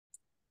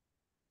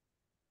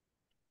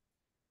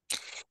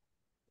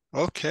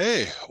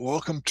Okay,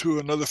 welcome to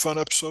another fun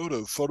episode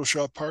of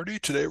Photoshop Party.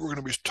 Today we're going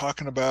to be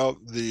talking about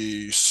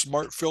the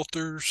smart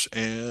filters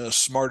and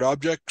smart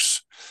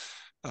objects.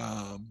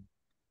 Um,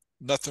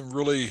 Nothing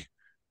really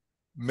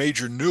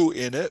major new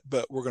in it,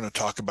 but we're going to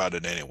talk about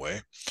it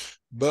anyway.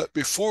 But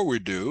before we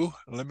do,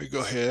 let me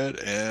go ahead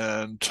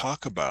and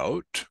talk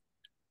about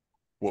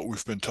what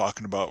we've been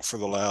talking about for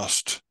the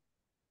last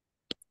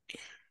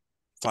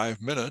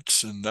 5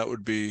 minutes, and that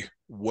would be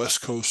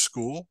West Coast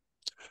School.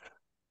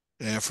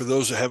 And for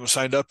those that haven't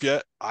signed up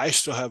yet, I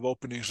still have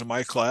openings in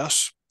my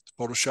class,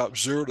 Photoshop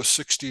 0 to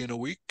 60 in a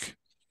week.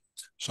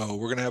 So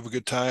we're going to have a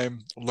good time,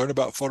 learn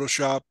about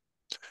Photoshop,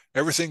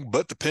 everything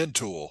but the pen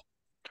tool.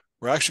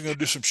 We're actually going to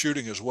do some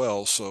shooting as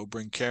well, so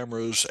bring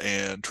cameras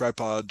and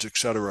tripods,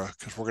 etc.,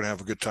 because we're going to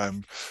have a good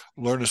time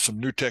learning some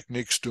new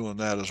techniques doing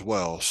that as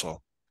well.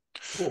 So,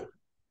 Cool.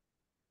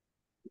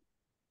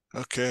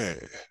 okay,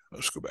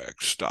 let's go back,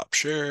 stop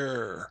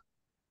share,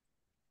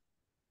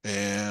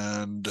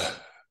 and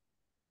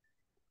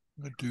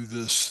I'm going to do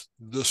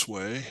this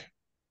way.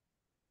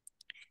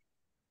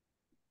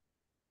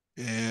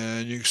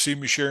 And you can see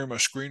me sharing my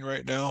screen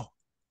right now.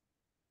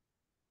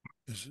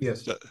 Is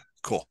Yes. that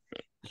cool?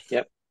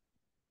 Yep.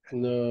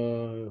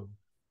 No.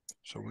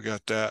 So we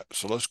got that.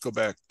 So let's go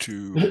back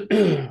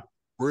to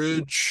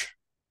Bridge,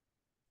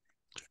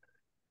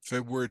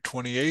 February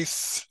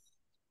 28th.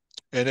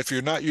 And if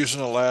you're not using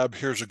a lab,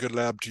 here's a good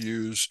lab to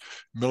use,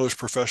 Miller's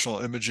Professional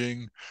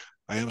Imaging.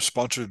 I am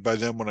sponsored by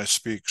them when I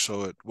speak.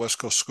 So at West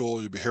Coast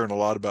School, you'll be hearing a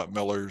lot about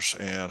Miller's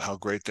and how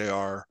great they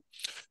are.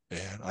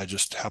 And I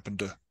just happen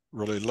to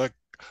really love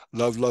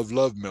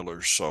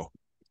Miller's. So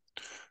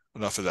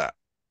enough of that.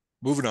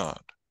 Moving on.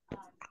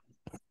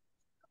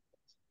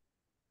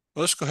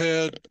 Let's go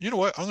ahead. You know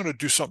what? I'm going to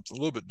do something a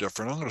little bit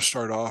different. I'm going to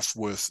start off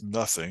with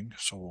nothing.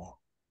 So we'll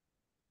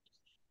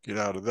get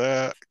out of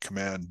that.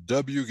 Command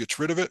W gets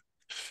rid of it.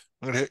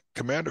 I'm going to hit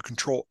Command or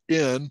Control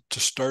N to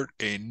start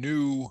a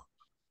new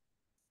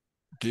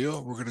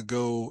deal. We're going to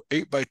go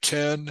 8 by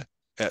 10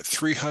 at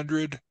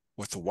 300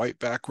 with the white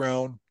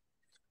background.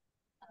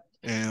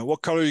 And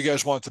what color you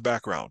guys want the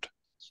background?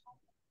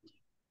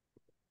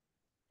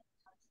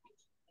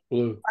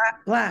 Blue.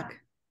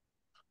 Black.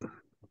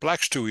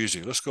 Black's too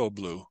easy. Let's go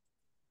blue.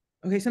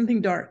 Okay,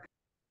 something dark.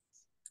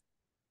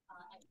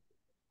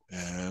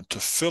 And to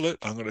fill it,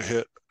 I'm going to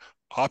hit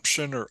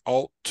Option or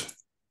Alt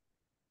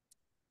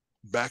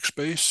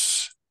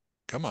backspace.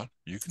 Come on,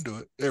 you can do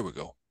it. There we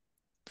go.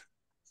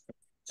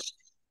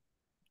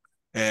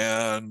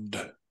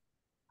 And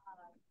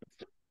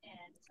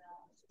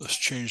let's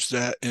change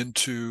that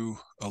into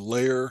a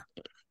layer,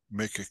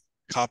 make a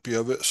copy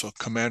of it. So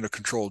Command or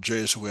Control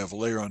J, so we have a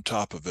layer on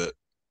top of it.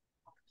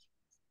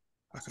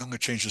 I'm going to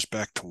change this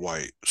back to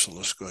white. So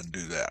let's go ahead and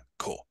do that.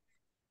 Cool.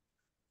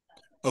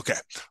 Okay.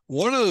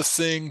 One of the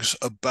things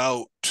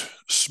about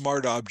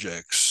smart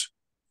objects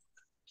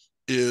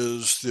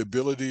is the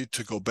ability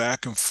to go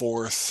back and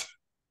forth,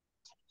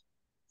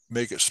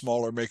 make it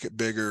smaller, make it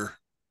bigger,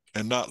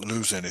 and not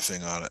lose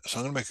anything on it. So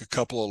I'm going to make a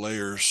couple of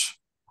layers.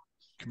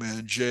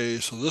 Command J.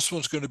 So this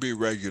one's going to be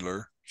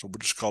regular. So we'll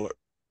just call it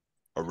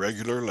a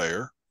regular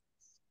layer.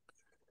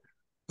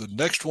 The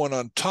next one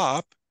on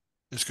top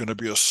is going to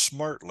be a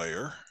smart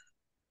layer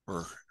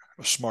or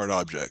a smart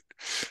object.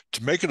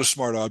 To make it a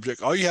smart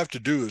object, all you have to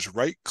do is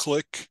right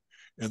click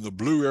in the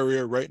blue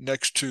area right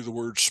next to the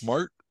word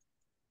smart,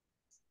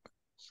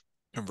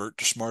 convert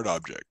to smart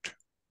object.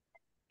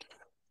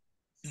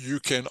 You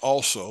can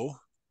also,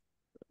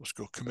 let's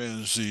go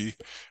Command Z,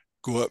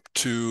 go up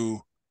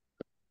to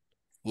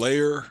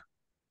layer,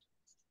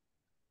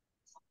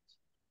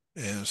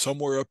 and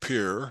somewhere up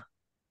here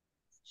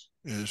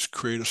is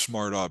create a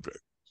smart object,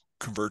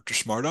 convert to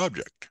smart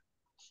object.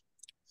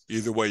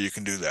 Either way, you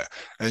can do that.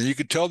 And you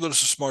can tell that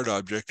it's a smart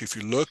object if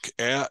you look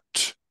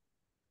at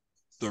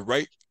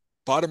the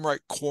bottom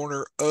right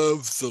corner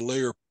of the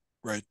layer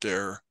right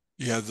there,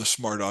 you have the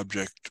smart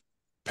object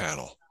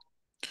panel.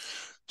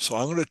 So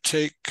I'm going to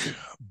take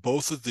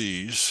both of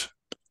these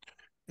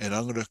and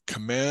I'm going to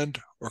Command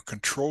or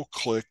Control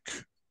click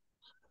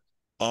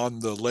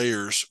on the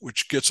layers,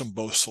 which gets them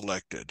both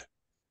selected.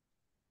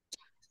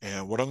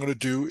 And what I'm going to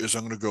do is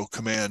I'm going to go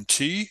Command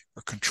T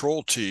or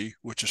Control T,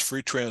 which is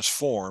free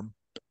transform,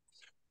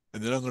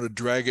 and then I'm going to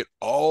drag it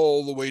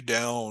all the way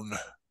down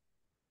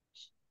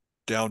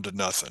to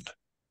nothing.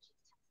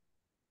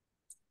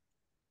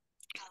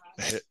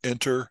 I hit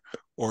enter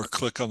or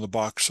click on the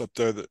box up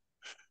there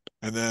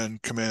and then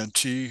Command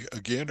T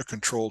again or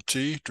Control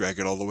T, drag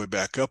it all the way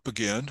back up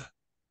again.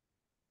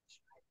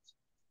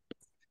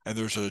 And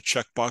there's a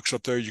checkbox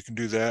up there. You can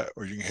do that,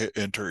 or you can hit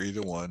enter,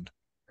 either one,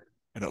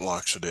 and it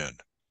locks it in.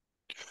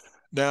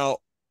 Now,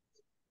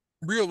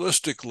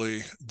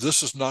 realistically,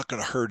 this is not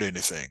going to hurt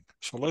anything.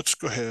 So let's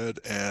go ahead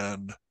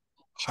and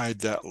hide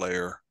that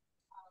layer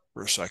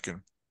for a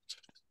second.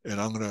 And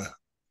I'm going to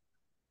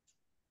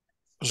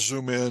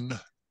zoom in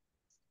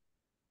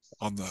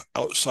on the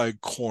outside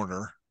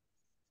corner.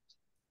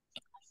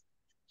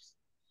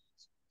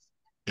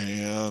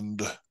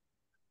 And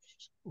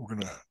we're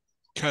going to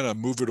kind of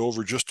move it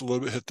over just a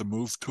little bit, hit the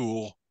move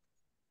tool,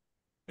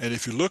 And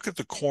if you look at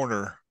the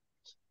corner,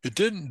 it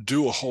didn't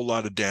do a whole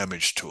lot of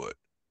damage to it.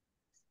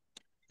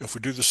 If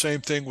we do the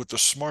same thing with the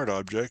smart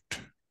object,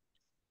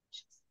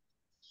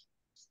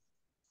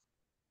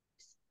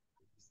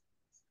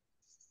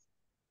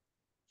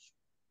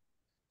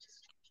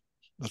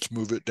 let's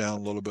move it down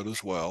a little bit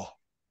as well.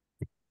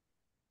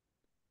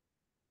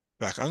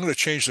 I'm going to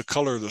change the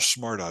color of the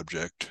smart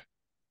object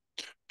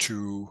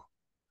to,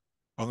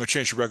 I'm going to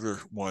change the regular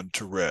one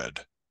to red.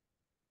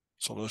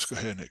 So let's go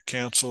ahead and hit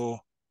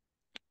cancel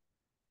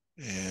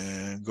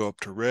and go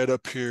up to red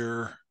up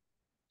here,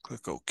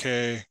 click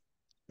OK,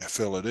 and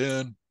fill it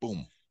in,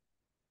 boom.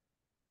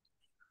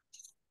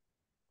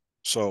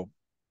 So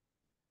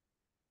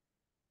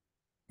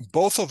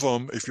both of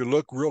them, if you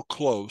look real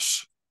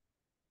close,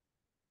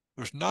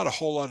 there's not a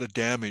whole lot of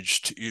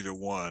damage to either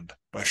one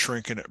by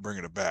shrinking it and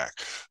bringing it back.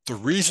 The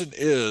reason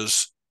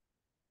is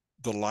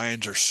the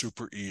lines are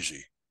super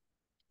easy.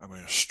 I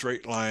mean,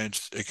 straight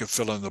lines, it can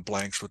fill in the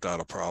blanks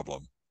without a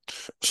problem.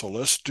 So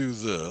let's do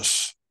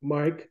this.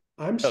 Mike,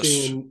 I'm Yes.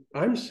 seeing,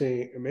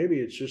 maybe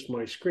it's just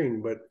my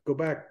screen, but go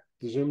back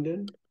to zoomed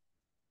in.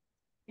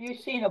 You're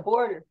seeing a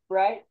border,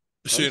 right?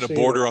 You seeing a seeing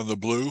border a- on the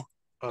blue?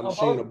 I'm On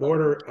seeing both a of them.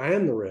 border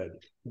and the red.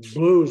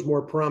 Blue is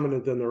more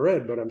prominent than the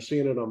red, but I'm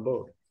seeing it on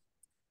both.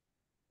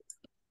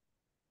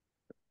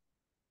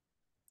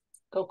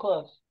 Go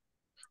close.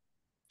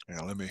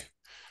 Yeah, let me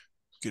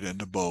get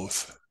into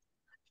both.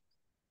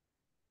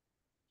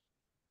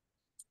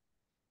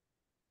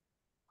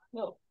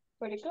 No,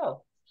 where'd it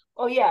go?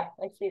 Oh yeah,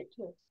 I see it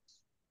too.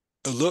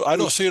 A little, I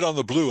don't see it on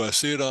the blue. I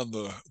see it on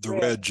the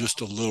Red. red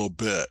just a little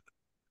bit.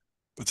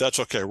 But that's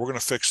okay. We're going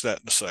to fix that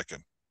in a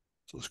second.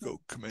 So let's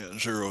go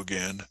Command-0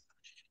 again.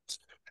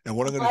 And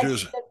what I'm going to do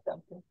is Said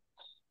something.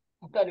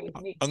 I thought it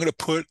was me. I'm going to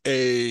put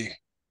a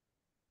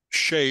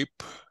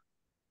shape.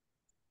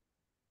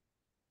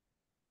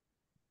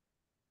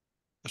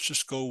 Let's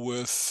just go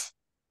with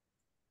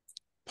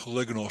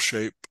polygonal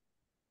shape.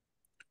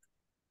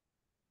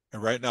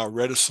 And right now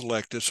red is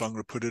selected, so I'm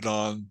going to put it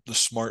on the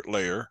smart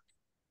layer.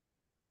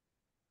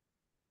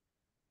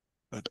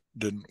 That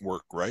didn't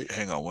work right.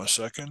 Hang on one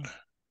second.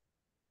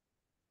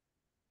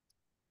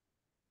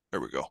 There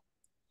we go.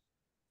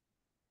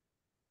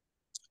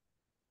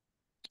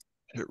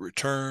 Hit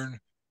return,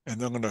 and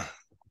then I'm going to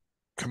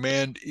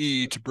Command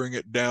E to bring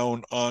it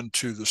down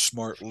onto the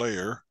smart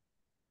layer.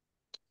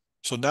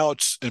 So now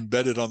it's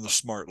embedded on the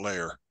smart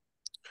layer.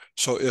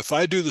 So if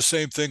I do the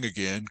same thing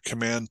again,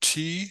 Command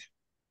T,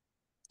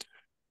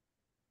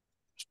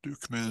 let's do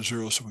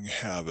Command-0 so we can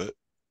have it,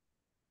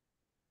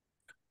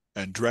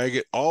 and drag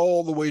it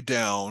all the way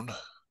down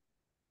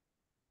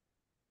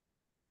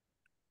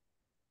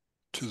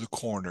to the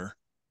corner,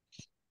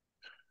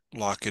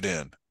 lock it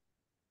in.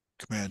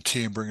 Command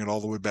T and bring it all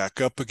the way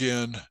back up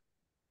again.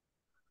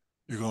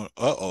 You're going,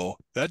 uh-oh,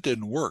 that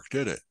didn't work,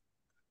 did it?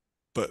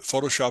 But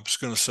Photoshop is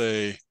going to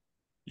say,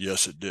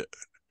 yes, it did.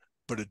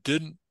 But it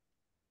didn't.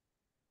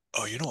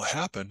 Oh, you know what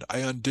happened? I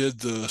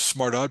undid the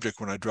smart object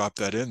when I dropped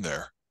that in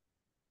there.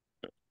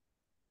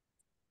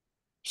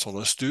 So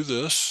let's do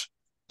this.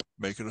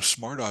 Make it a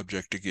smart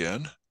object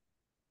again.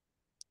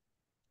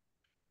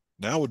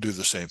 Now we'll do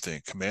the same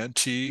thing. Command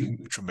T,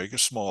 which will make it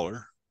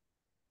smaller.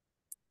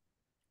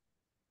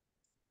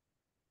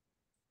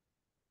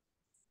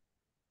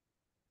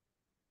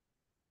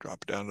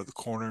 Drop it down to the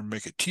corner and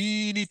make it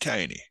teeny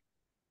tiny.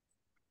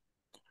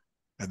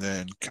 And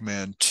then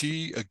Command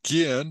T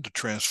again to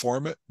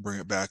transform it, bring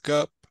it back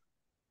up.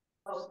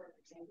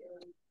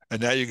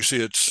 And now you can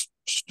see it's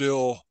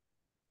still,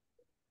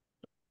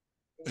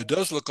 it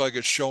does look like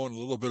it's showing a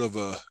little bit of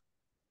a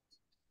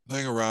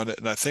thing around it.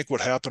 And I think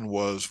what happened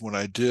was when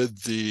I did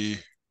the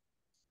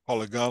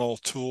polygonal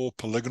tool,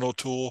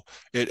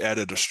 it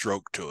added a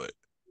stroke to it.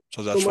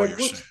 So that's So why Mike,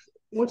 you're seeing.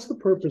 what's the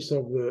purpose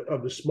of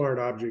the smart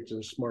objects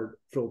and smart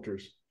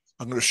filters?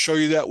 I'm going to show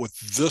you that with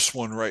this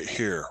one right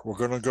here. We're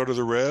going to go to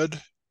the red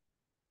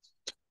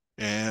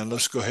and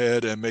let's go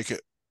ahead and make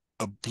it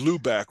a blue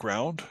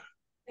background.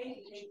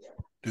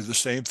 Do the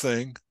same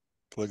thing,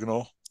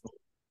 polygonal.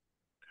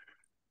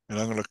 And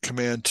I'm going to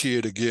Command T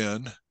it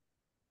again.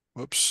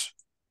 Whoops.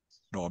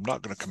 No, I'm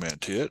not going to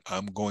Command T it.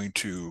 I'm going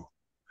to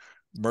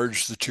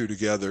merge the two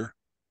together.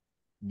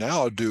 Now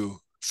I'll do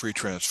free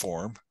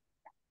transform.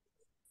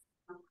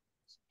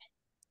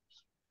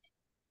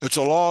 It's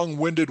a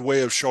long-winded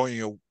way of showing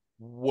you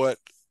what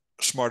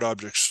smart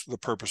objects, the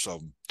purpose of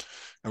them.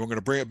 And we're going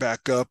to bring it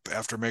back up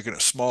after making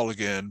it small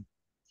again.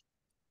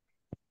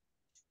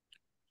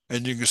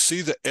 And you can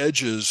see the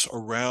edges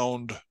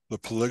around the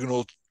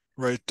polygonal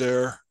right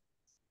there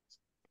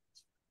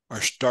are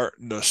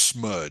starting to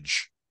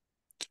smudge.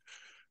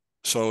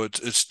 So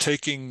it's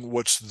taking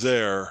what's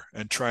there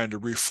and trying to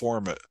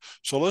reform it.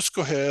 So let's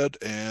go ahead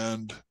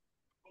and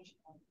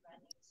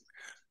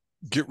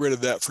get rid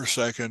of that for a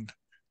second,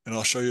 and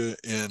I'll show you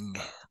in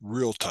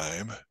real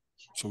time.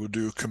 So we'll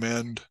do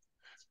Command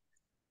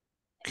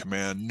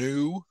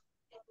New,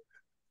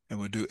 and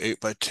we'll do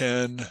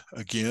 8x10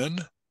 again.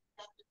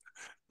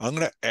 I'm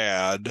going to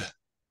add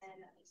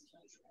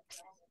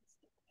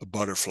the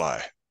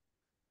butterfly.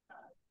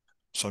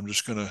 So I'm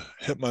just going to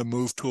hit my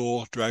move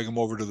tool, drag them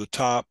over to the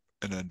top,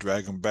 and then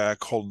drag them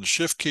back, holding the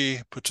shift key,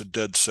 puts a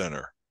dead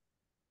center.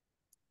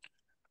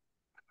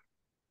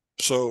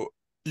 So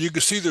you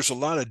can see there's a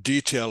lot of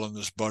detail in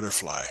this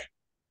butterfly.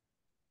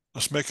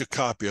 Let's make a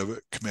copy of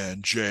it,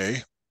 Command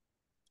J.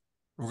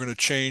 We're going to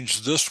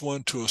change this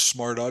one to a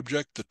smart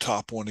object, the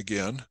top one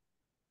again,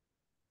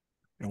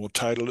 and we'll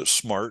title it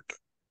Smart.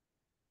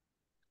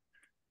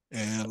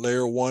 And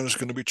layer 1 is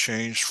going to be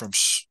changed from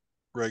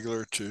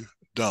regular to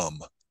dumb.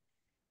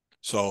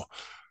 So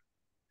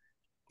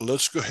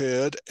let's go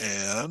ahead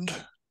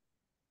and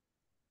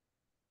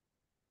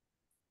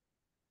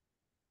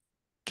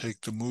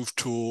take the move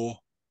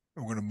tool.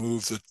 I'm going to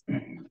move the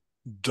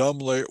dumb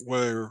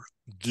layer,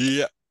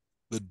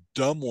 the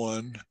dumb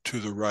one to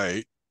the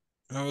right.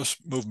 Now let's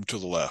move them to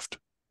the left.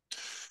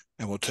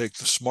 And we'll take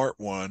the smart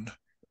one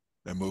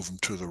and move them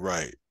to the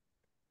right.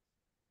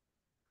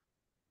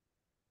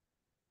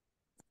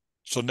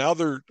 So now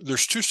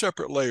there's two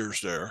separate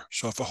layers there.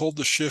 So if I hold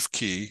the shift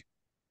key,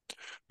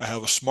 I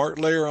have a smart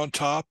layer on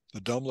top, the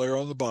dumb layer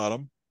on the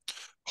bottom.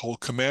 Hold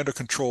Command or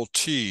Control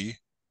T,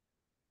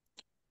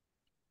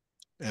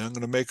 and I'm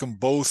going to make them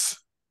both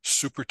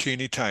super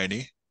teeny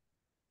tiny.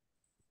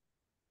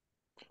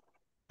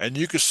 And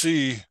you can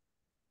see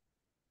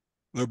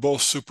they're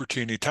both super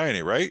teeny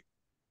tiny, right?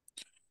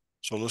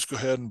 So let's go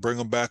ahead and bring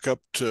them back up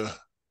to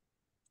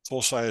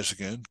full size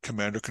again.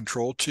 Command or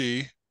Control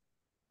T.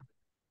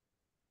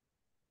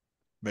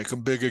 Make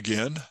them big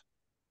again.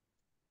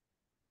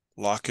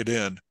 Lock it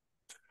in.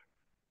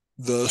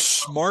 The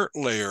smart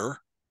layer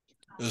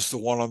is the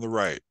one on the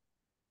right.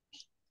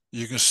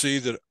 You can see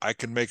that I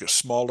can make it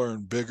smaller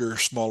and bigger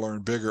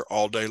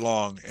all day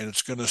long, and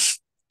it's going to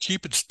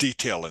keep its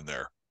detail in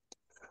there.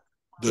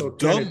 So it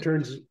kind of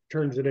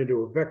turns it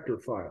into a vector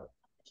file.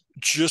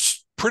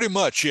 Just pretty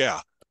much,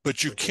 yeah.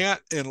 But you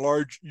can't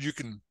enlarge, you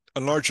can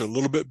enlarge a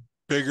little bit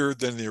bigger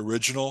than the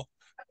original,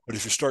 but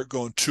if you start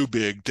going too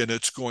big, then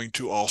it's going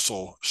to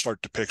also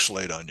start to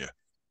pixelate on you.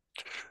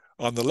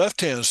 On the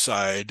left-hand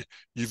side,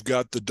 you've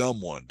got the dumb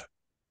one.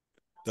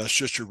 That's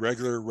just your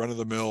regular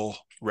run-of-the-mill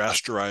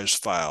rasterized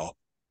file.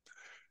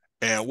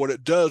 And what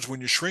it does, when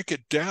you shrink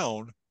it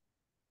down,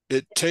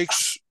 it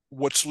takes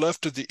what's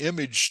left of the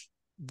image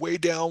way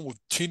down with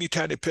teeny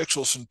tiny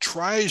pixels and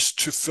tries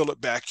to fill it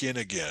back in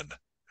again.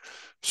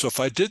 So if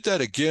I did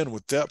that again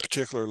with that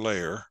particular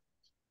layer,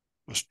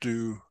 let's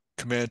do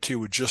Command T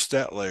with just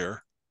that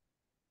layer,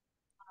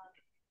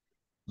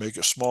 make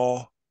it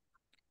small,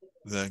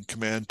 then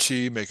Command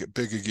T, make it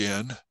big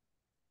again.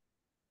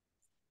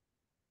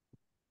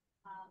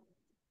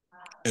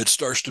 It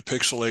starts to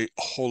pixelate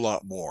a whole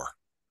lot more.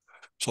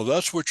 So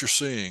that's what you're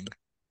seeing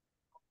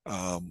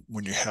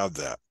when you have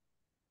that.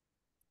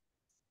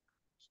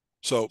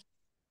 So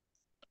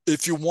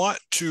if you want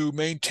to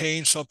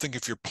maintain something,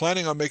 if you're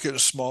planning on making it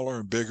smaller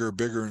and bigger,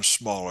 bigger and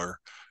smaller,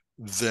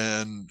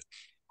 then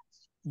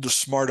the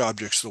smart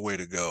object's the way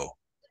to go.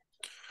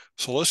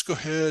 So let's go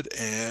ahead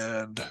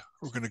and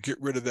we're going to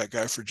get rid of that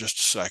guy for just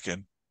a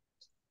second.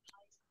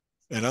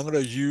 And I'm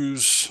going to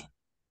use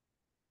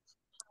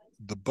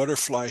the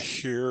butterfly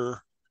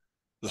here,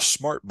 the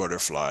smart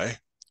butterfly.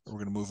 We're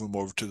going to move him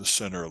over to the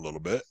center a little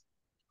bit.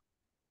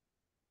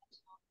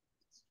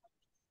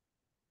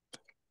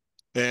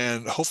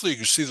 And hopefully you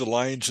can see the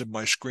lines in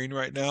my screen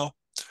right now.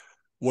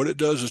 What it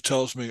does is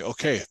tells me,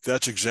 okay,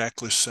 that's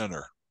exactly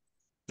center.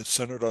 It's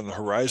centered on the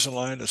horizon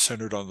line, it's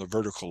centered on the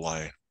vertical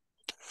line.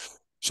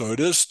 So it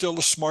is still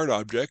a smart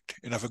object.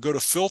 And if I go to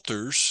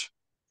filters,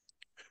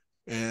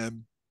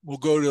 and we'll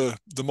go to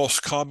the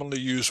most commonly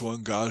used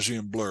one,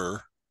 Gaussian blur,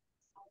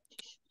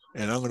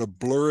 and I'm going to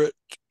blur it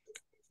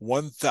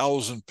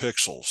 1,000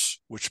 pixels,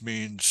 which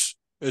means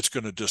it's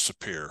going to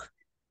disappear.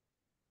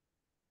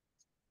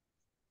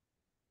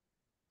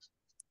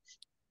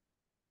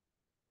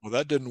 Well,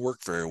 that didn't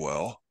work very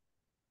well.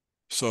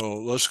 So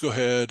let's go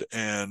ahead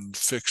and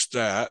fix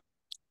that.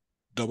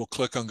 Double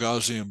click on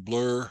Gaussian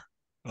blur.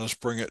 And let's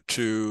bring it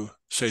to,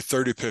 say,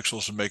 30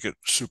 pixels and make it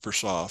super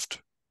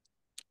soft.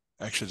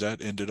 Actually,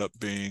 that ended up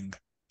being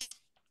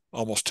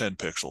almost 10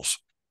 pixels.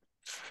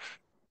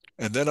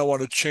 And then I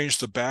want to change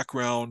the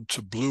background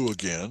to blue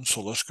again.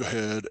 So let's go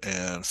ahead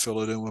and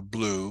fill it in with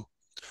blue.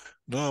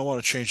 Now I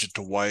want to change it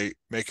to white,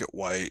 make it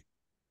white.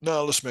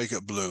 Now let's make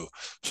it blue.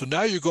 So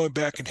now you're going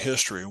back in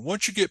history. And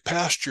once you get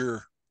past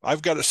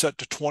I've got it set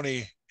to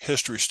 20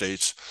 history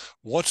states.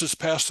 Once it's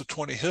past the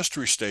 20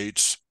 history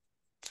states,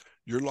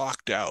 you're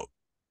locked out.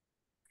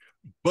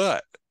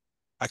 But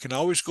I can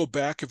always go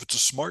back if it's a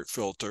smart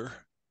filter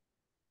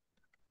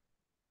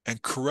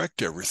and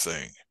correct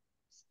everything.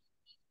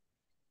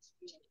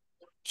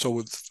 So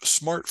with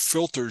smart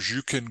filters,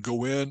 you can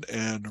go in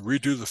and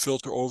redo the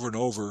filter over and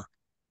over,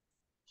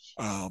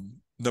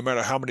 no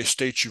matter how many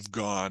states you've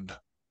gone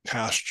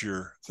past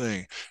your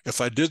thing.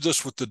 If I did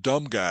this with the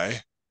dumb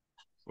guy,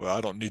 well,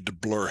 I don't need to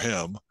blur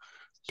him,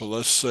 but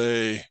let's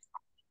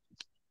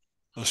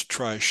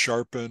try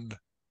sharpen,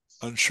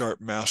 unsharp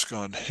mask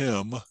on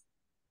him,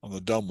 on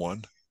the dumb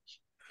one.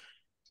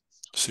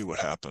 See what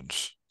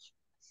happens.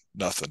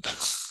 Nothing.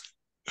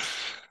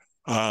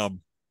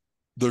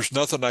 There's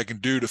nothing I can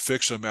do to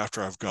fix them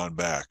after I've gone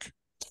back.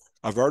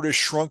 I've already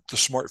shrunk the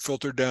smart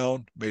filter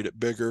down, made it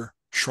bigger,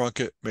 shrunk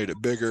it, made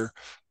it bigger.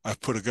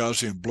 I've put a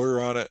Gaussian blur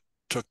on it,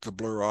 took the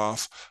blur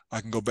off.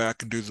 I can go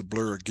back and do the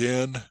blur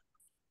again.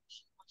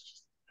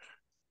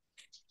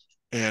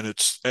 And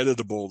it's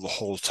editable the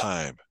whole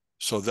time.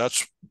 So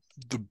that's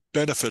the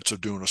benefits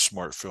of doing a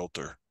smart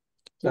filter.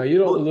 Now you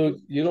don't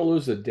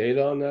lose the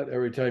data on that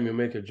every time you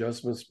make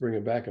adjustments, bring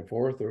it back and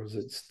forth, or is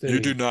it steady? You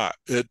do not.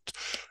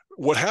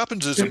 What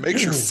happens is it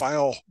makes your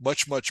file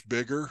much, much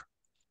bigger.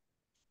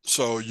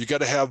 So you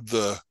got to have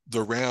the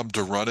RAM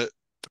to run it,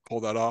 to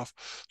pull that off.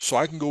 So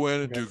I can go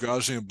in and do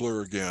Gaussian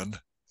blur again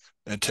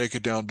and take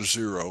it down to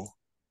 0.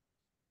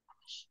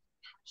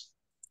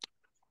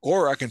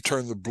 Or I can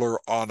turn the blur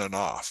on and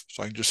off.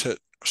 So I can just hit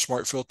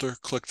smart filter,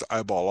 click the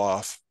eyeball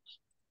off.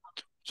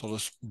 So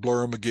let's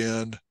blur them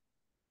again.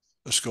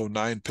 Let's go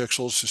 9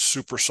 pixels. It's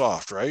super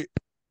soft, right?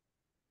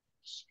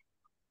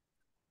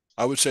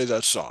 I would say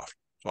that's soft.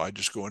 So I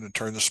just go in and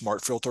turn the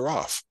smart filter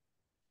off.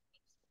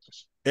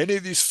 Any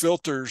of these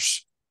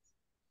filters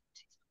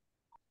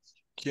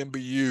can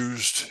be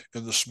used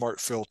in the smart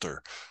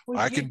filter.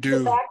 I can do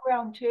the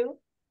background too.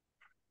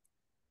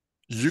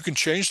 You can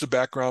change the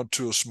background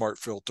to a smart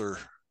filter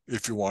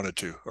if you wanted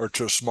to, or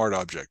to a smart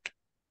object.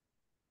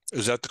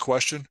 Is that the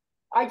question?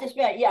 I just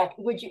meant, yeah.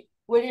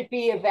 Would it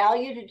be a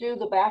value to do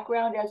the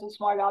background as a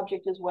smart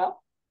object as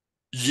well?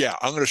 Yeah,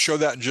 I'm going to show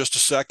that in just a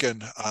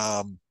second.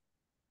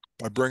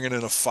 By bringing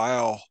in a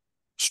file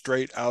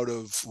straight out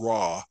of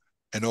RAW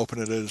and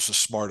open it as a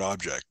smart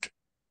object.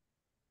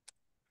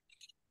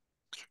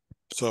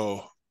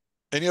 So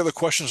any other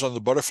questions on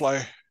the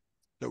butterfly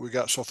that we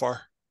got so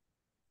far?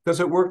 Does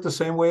it work the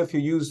same way if you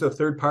use a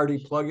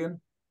third-party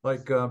plugin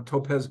like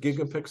Topaz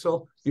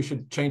Gigapixel? You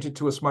should change it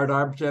to a smart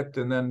object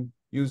and then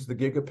use the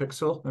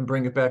Gigapixel and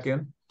bring it back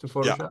in to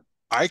Photoshop? Yeah,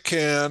 I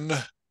can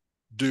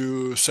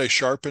do, say,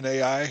 Sharpen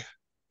AI.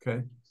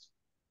 Okay.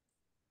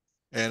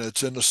 And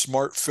it's in the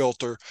smart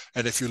filter.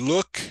 And if you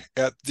look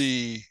at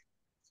the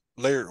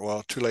layer,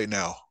 well, too late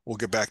now. We'll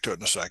get back to it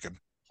in a second.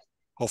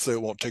 Hopefully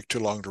it won't take too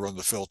long to run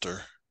the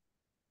filter.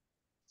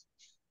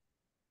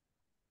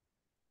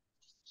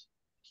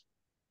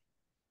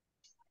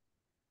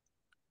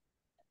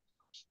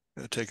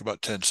 It'll take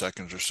about 10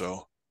 seconds or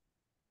so.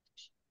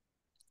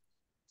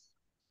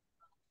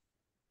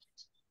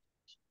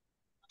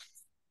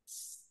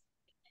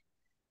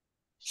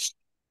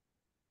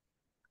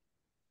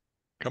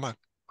 Come on,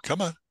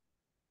 come on.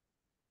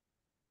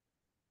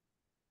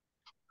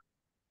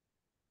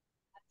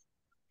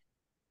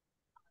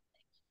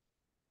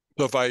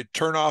 So if I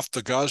turn off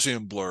the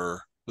Gaussian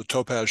blur, the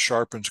Topaz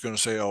Sharpen's going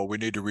to say, oh, we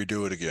need to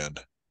redo it again.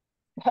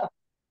 Because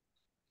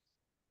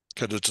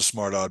it's a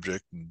smart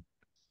object. And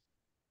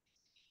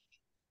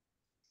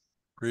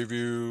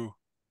preview.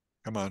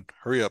 Come on,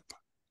 hurry up.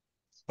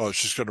 Oh,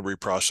 it's just going to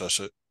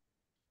reprocess it.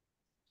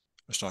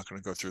 It's not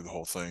going to go through the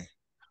whole thing.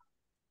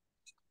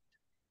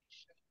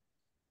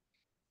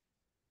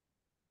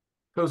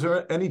 So is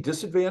there any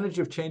disadvantage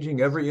of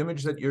changing every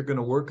image that you're going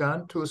to work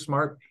on to a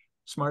smart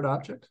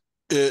object?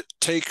 It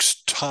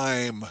takes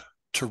time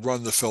to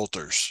run the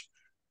filters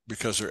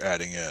because they're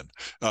adding in.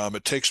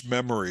 It takes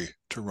memory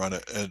to run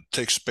it, and it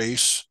takes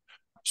space.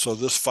 So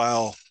this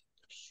file,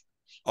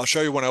 I'll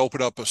show you when I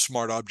open up a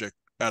smart object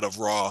out of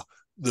RAW,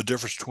 the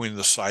difference between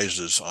the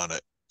sizes on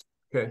it.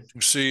 Okay.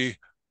 You see,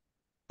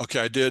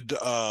 okay, I did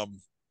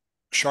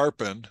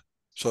Sharpen.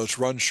 So it's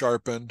run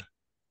Sharpen.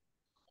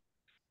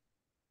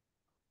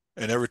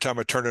 And every time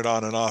I turn it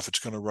on and off, it's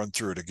going to run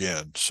through it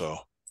again. So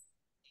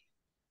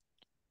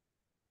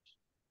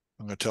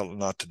I'm going to tell it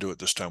not to do it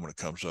this time when it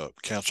comes up.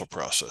 Cancel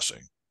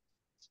processing.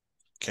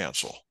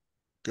 Cancel.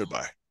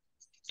 Goodbye.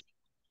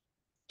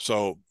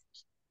 So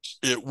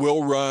it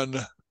will run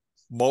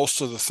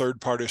most of the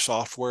third-party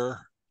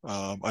software.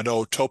 I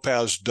know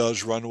Topaz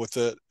does run with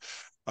it.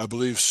 I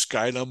believe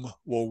Skydom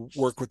will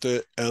work with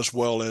it, as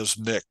well as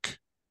Nik.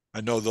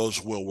 I know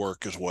those will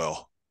work as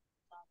well.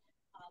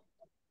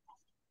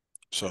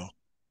 So.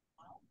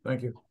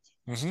 Thank you.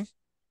 Mm-hmm.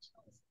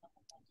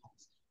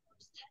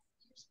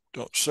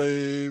 Don't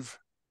save.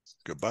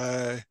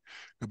 Goodbye.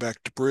 Go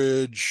back to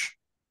bridge.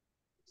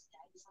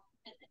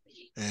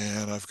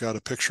 And I've got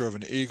a picture of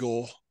an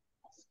eagle.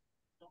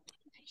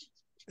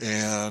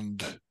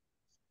 And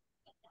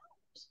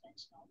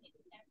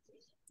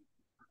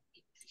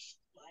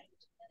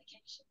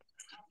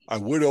I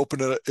would open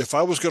it. If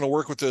I was going to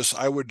work with this,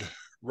 I would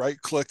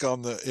right-click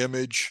on the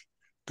image,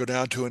 go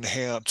down to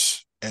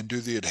Enhance, and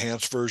do the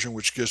enhanced version,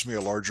 which gives me a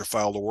larger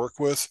file to work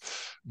with,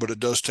 but it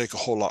does take a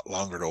whole lot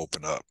longer to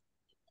open up.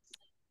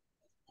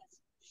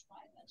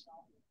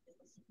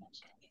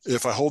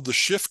 If I hold the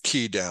Shift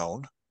key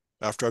down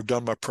after I've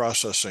done my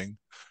processing,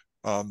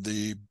 on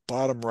the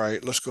bottom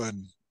right, let's go ahead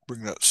and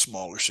bring that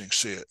smaller so you can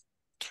see it.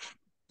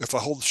 If I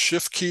hold the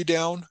Shift key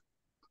down,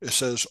 it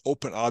says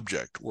Open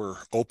Object, where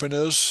Open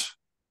is.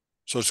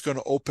 So it's going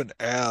to open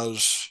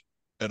as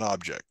an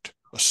object,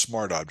 a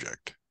smart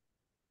object.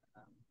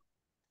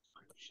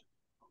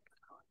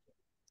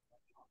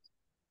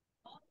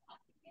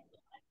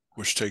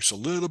 which takes a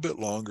little bit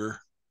longer.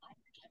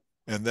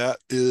 And that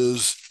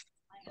is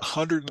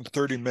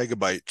 130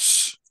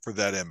 megabytes for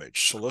that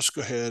image. So let's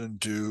go ahead and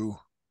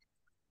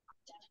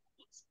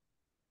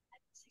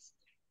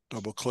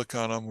double click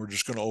on them. We're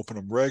just going to open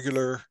them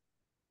regular.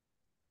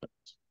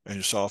 And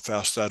you saw how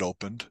fast that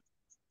opened,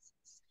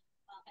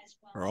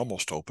 or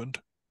almost opened.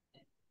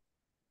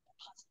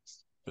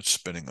 It's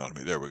spinning on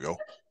me. There we go.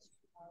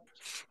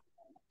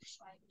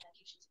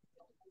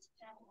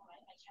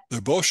 They're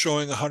both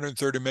showing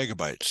 130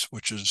 megabytes,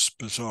 which is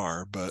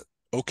bizarre, but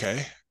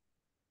okay.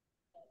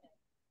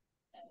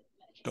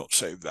 Don't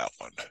save that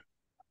one.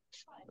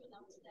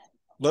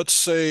 Let's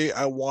say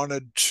I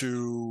wanted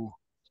to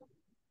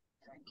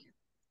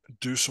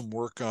do some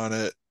work on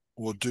it.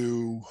 We'll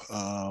do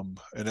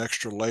an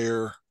extra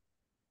layer,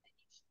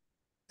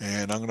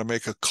 and I'm going to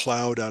make a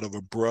cloud out of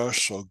a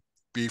brush. So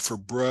B for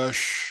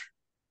brush,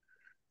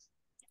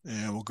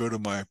 and we'll go to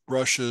my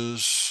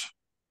brushes.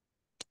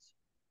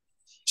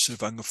 See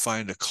if I can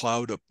find a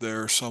cloud up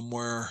there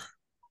somewhere.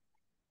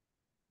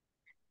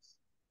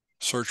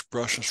 Search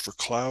brushes for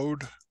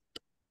cloud.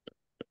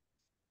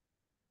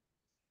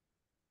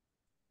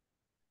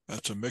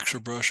 That's a mixer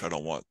brush. I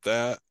don't want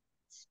that.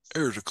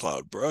 There's a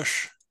cloud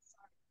brush.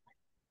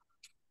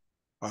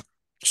 I'll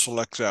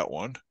select that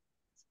one.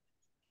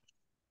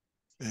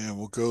 And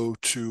we'll go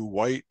to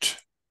white,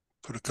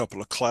 put a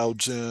couple of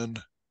clouds in.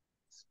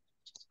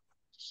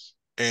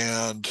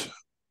 And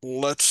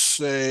let's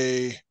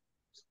say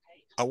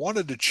I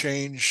wanted to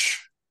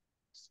change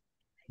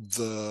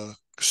the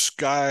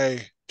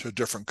sky to a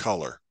different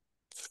color.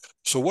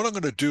 So what I'm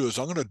going to do is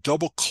I'm going to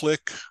double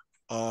click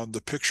on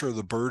the picture of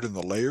the bird in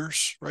the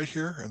layers right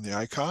here in the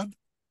icon.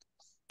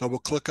 Double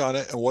click on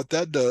it, and what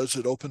that does,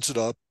 it opens it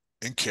up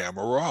in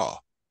Camera Raw.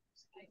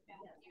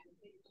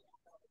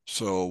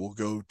 So we'll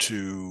go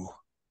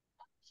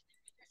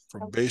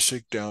from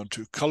basic down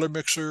to color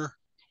mixer,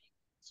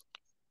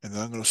 and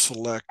then I'm going to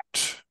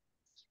select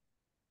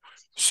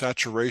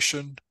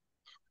saturation,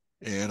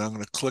 and I'm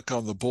going to click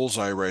on the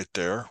bullseye right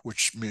there,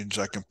 which means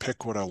I can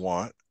pick what I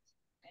want.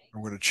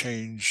 I'm going to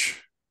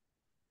change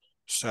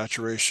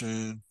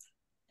saturation,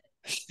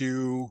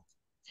 hue.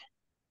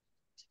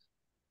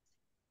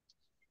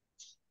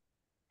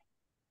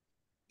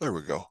 There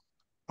we go.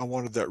 I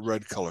wanted that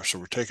red color. So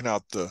we're taking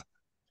out the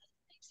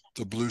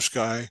blue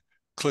sky,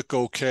 click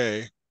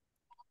OK.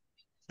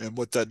 And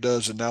what that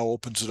does, it now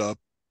opens it up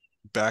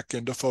back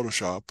into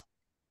Photoshop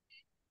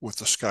with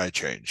the sky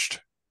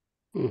changed.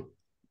 Well,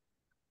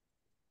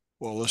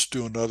 let's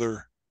do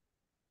another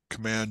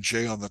Command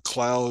J on the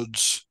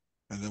clouds,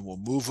 and then we'll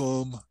move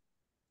them.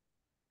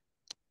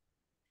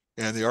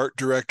 And the art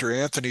director,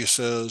 Anthony,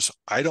 says,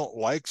 I don't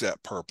like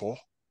that purple.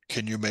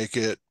 Can you make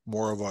it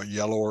more of a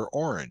yellow or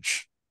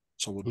orange?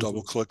 So we'll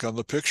double click on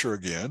the picture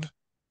again.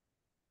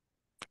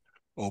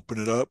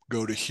 Open it up,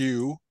 go to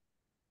hue,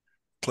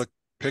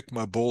 pick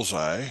my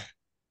bullseye,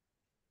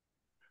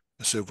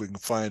 and see if we can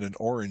find an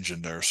orange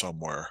in there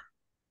somewhere.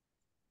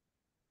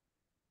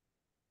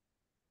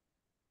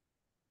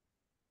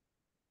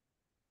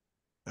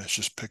 It's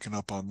just picking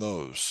up on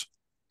those.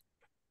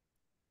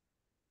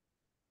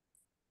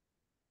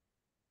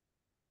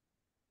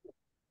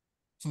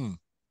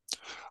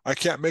 I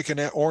can't make an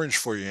orange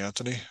for you,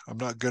 Anthony. I'm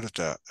not good at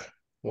that.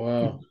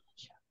 Wow.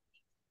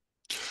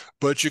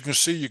 But you can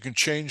see you can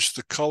change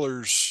the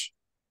colors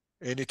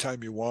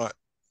anytime you want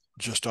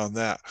just on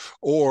that.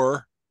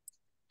 Or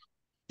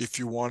if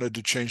you wanted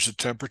to change the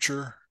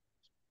temperature,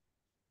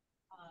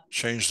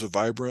 change the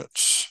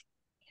vibrance,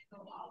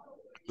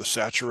 the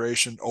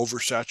saturation,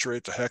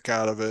 oversaturate the heck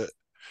out of it,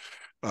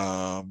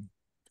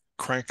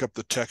 crank up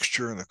the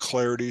texture and the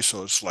clarity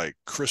so it's like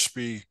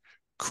crispy,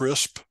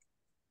 crisp,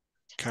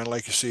 kind of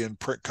like you see in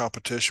print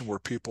competition where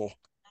people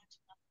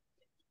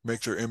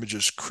make their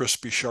images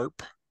crispy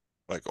sharp,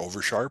 like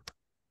over sharp.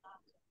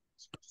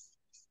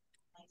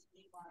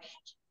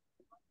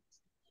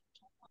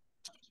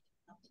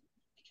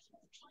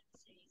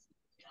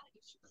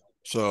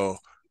 So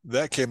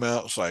that came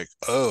out, it's like,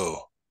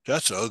 oh,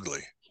 that's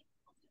ugly.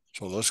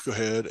 So let's go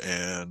ahead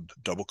and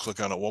double click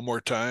on it one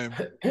more time.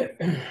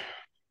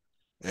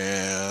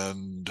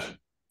 And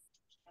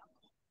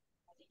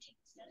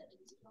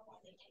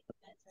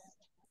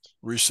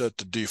reset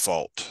the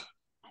default.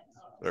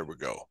 There we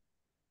go.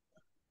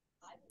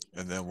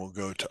 And then we'll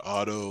go to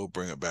auto,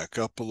 bring it back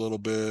up a little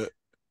bit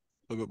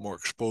more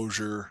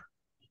exposure.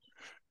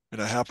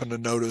 And I happen to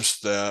notice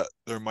that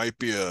there might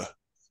be a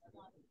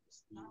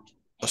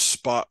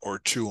spot or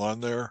two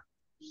on there.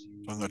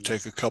 I'm going to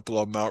take a couple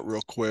of them out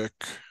real quick.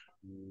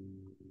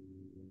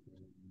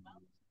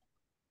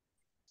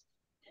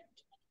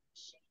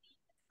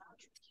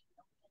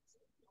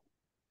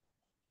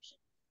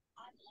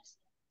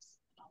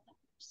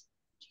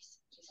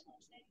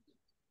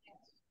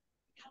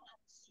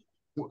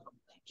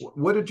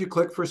 What did you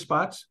click for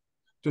spots?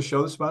 To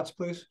show the spots,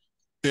 please.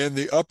 In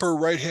the upper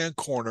right-hand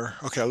corner.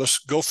 Okay, let's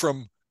go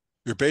from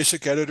your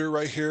basic editor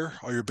right here,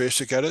 all your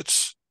basic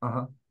edits.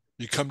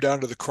 You come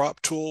down to the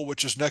crop tool,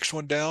 which is next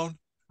one down.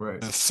 Right.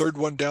 And the third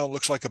one down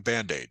looks like a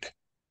Band-Aid.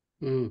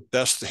 Mm.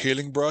 That's the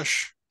healing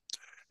brush.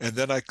 And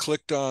then I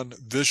clicked on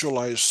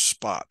visualize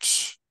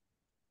spots.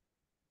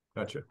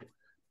 Gotcha.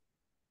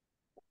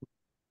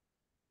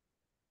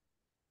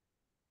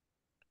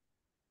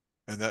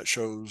 And that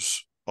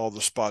shows all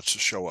the spots that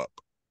show up.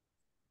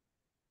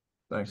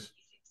 Thanks.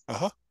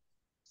 And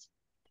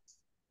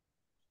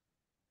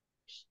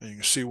you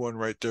can see one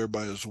right there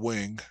by his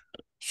wing.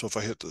 So if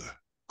I hit the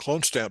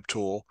clone stamp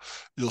tool,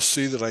 you'll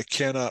see that I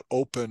can't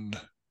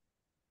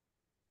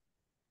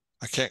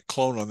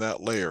clone on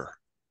that layer.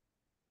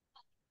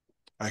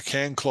 I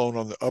can clone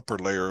on the upper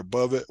layer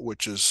above it,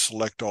 which is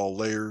select all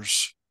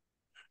layers.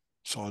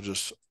 So I'll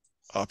just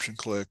option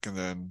click and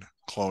then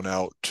clone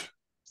out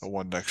the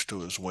one next to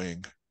his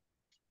wing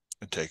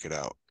and take it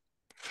out.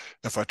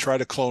 If I try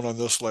to clone on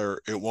this layer,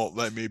 it won't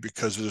let me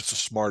because it's a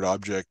smart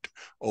object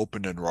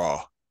open in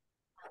raw.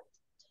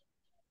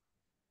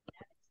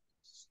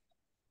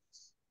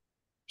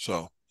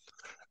 So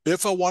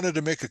if I wanted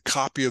to make a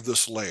copy of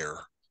this layer,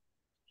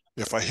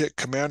 if I hit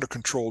Command or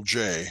Control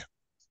J,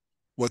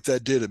 what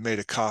that did, it made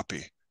a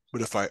copy.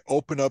 But if I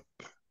open up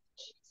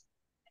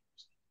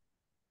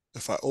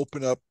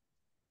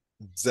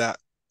that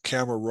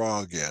camera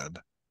raw again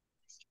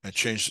and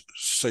change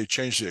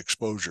the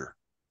exposure,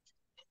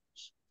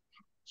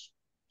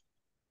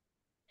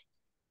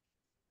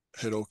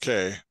 hit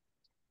OK,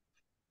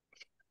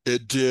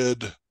 it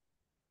did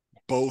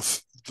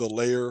both the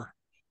layer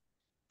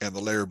and the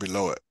layer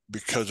below it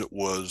because it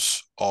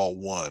was all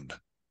one.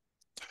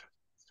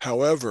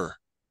 However,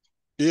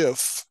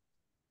 if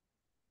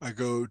I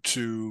go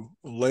to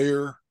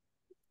layer,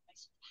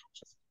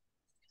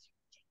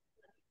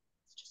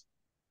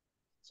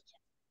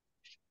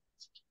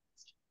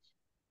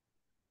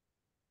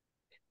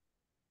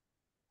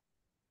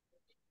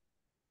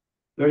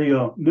 there you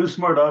go. New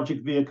smart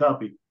object via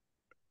copy.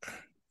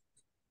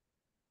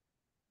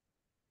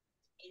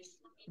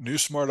 new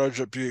smart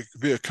object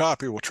via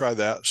copy, we'll try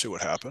that and see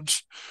what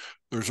happens.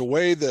 There's a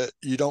way that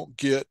you don't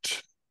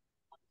get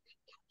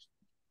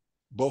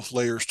both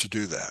layers to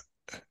do that.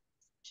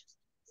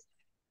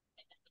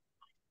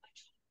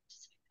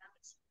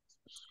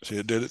 See,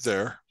 it did it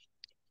there.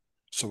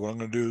 So what I'm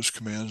going to do is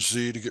Command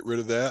Z to get rid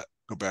of that.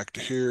 Go back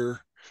to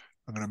here.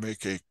 I'm going to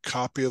make a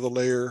copy of the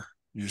layer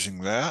using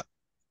that.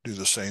 Do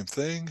the same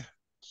thing.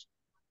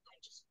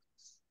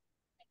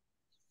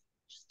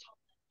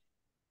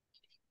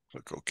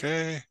 Click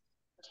OK.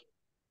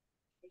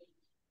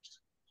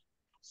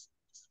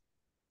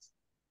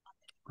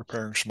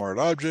 Preparing smart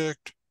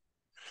object.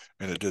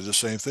 And it did the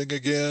same thing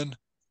again.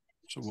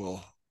 So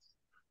we'll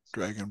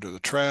drag him to the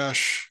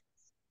trash.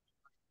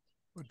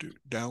 We'll do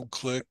down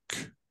click.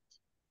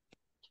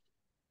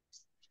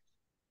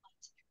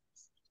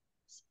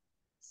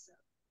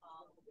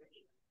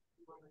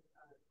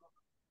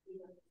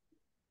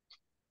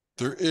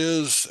 There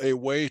is a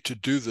way to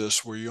do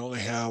this where you only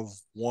have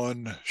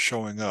one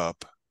showing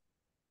up.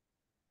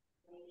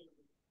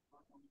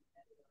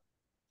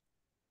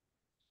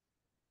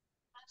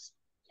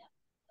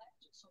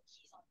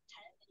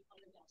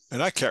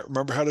 And I can't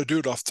remember how to do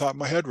it off the top of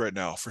my head right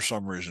now for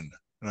some reason.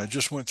 And I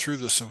just went through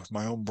this with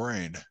my own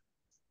brain.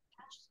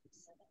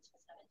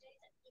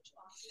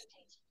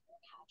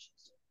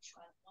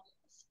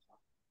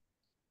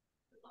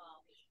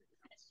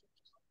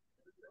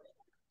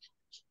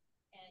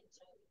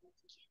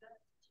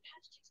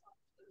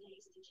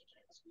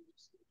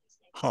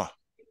 Huh.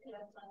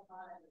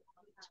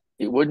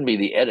 It wouldn't be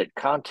the edit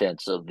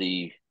contents of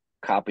the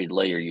copied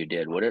layer you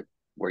did, would it?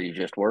 Where you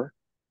just were?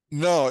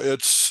 No,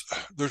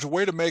 there's a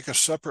way to make a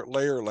separate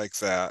layer like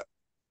that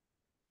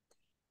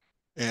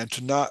and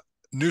to not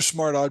new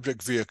smart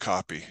object via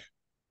copy.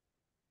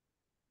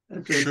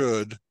 Okay.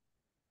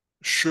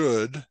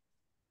 Should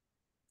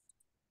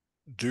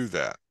do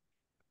that.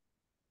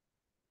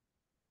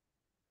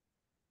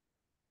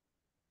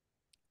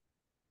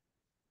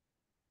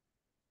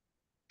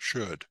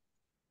 Should.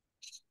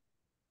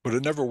 But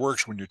it never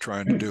works when you're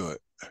trying to do it.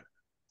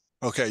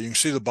 Okay, you can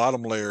see the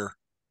bottom layer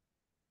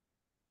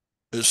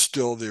is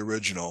still the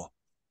original.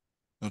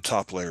 The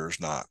top layer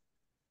is not.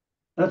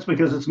 That's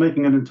because it's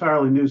making an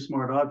entirely new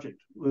smart object.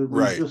 When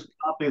Right. you just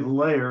copy the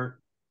layer,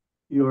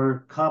 you're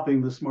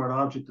copying the smart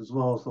object as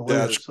well as the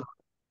layer.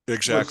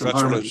 Exactly.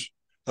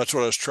 That's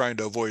what I was trying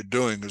to avoid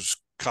doing, is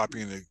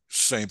copying the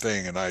same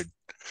thing. And I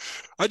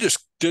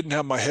just didn't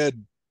have my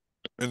head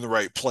in the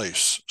right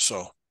place.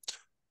 So,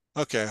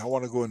 okay, I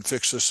want to go and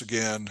fix this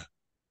again.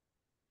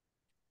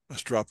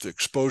 Let's drop the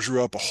exposure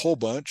up a whole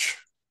bunch.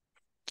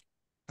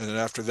 And then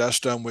after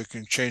that's done, we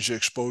can change the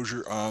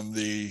exposure on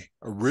the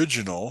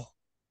original.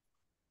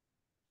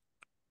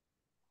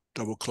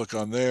 Double click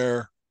on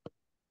there.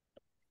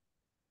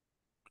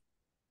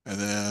 And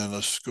then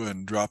let's go ahead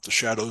and drop the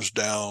shadows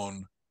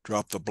down,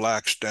 drop the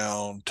blacks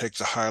down, take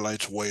the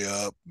highlights way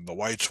up, and the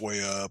whites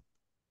way up.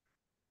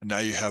 And now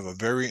you have a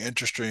very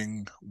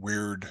interesting,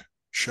 weird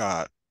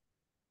shot.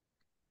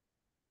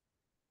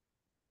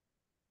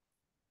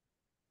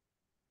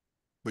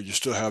 But you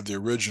still have the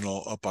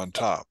original up on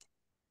top,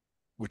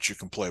 which you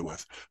can play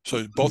with.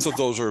 So both of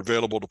those are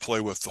available to play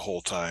with the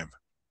whole time.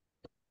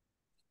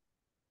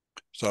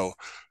 So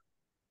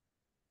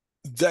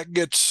it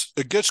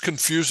gets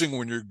confusing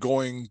when you're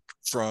going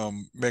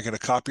from making a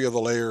copy of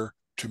the layer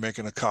to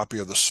making a copy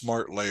of the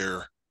smart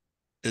layer.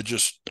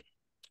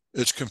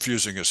 It's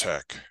confusing as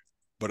heck,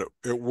 but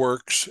it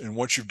works. And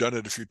once you've done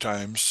it a few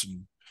times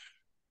and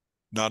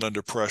not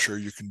under pressure,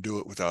 you can do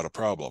it without a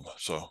problem.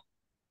 So,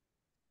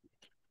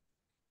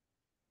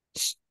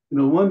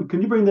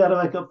 Can you bring that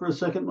back up for a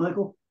second,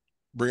 Michael?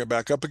 bring it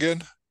back up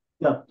again.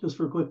 Yeah, just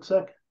for a quick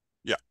sec.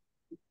 Yeah.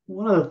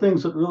 One of the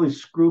things that really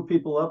screw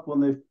people up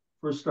when they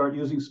first start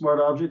using smart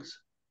objects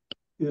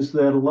is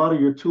that a lot of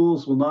your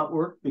tools will not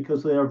work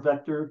because they are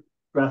vector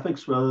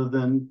graphics rather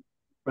than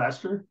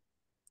raster.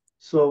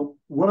 So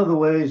one of the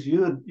ways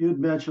you'd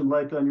mentioned,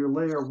 like on your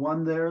layer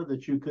 1 there,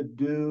 that you could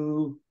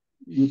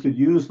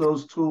use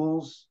those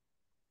tools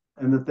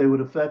and that they would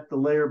affect the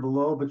layer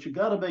below, but you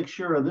got to make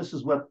sure, and this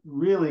is what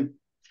really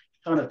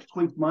kind of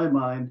tweaked my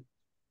mind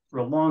for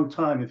a long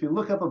time. If you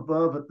look up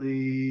above at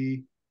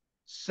the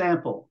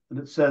sample and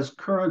it says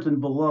current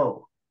and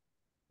below,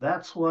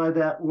 that's why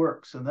that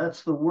works. And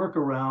that's the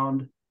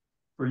workaround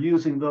for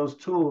using those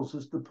tools,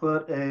 is to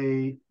put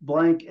a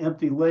blank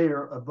empty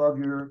layer above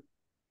your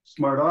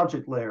smart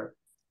object layer.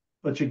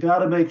 But you got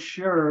to make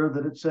sure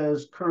that it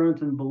says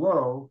current and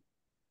below,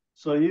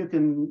 so you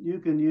can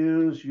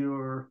use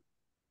your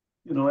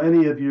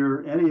any of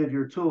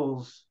your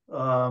tools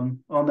on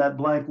that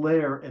blank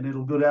layer, and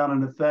it'll go down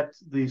and affect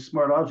the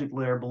smart object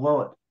layer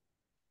below it.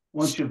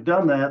 Once you've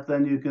done that,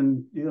 then you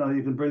can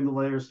bring the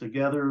layers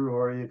together,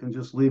 or you can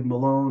just leave them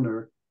alone.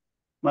 Or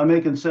am I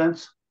making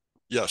sense?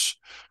 Yes.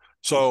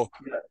 So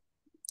Yeah.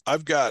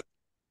 I've got,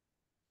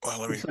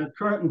 well, It's that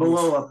current and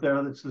below up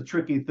there that's the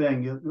tricky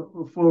thing.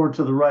 You forward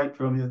to the right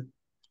from you.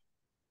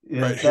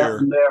 Yeah, Right that here.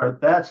 one there.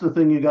 That's the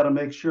thing you got to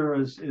make sure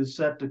is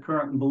set to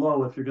current and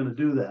below if you're going to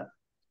do that.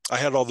 I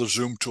had all the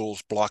zoom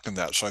tools blocking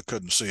that, so I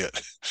couldn't see it.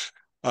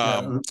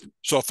 Yeah.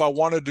 So if I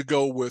wanted to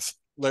go with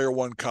layer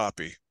 1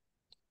 copy,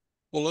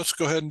 well, let's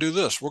go ahead and do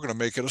this. We're going to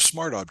make it a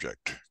smart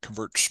object.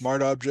 Convert to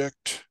smart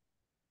object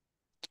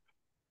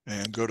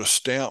and go to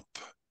stamp.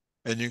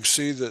 And you can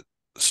see that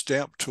the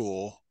stamp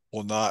tool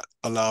will not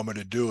allow me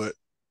to do it.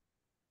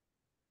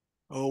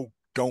 Oh,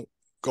 don't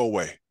go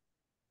away.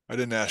 I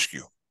didn't ask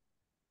you.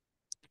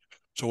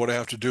 So what I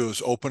have to do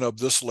is open up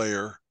this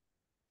layer,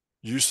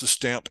 use the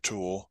stamp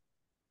tool,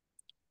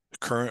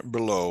 current and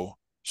below.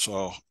 So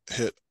I'll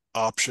hit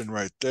option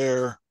right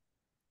there.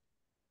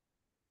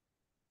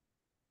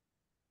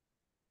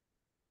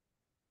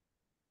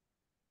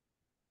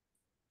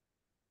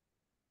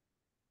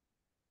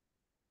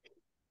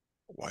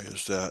 Why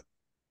is that?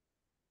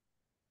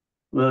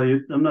 Well,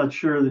 I'm not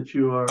sure that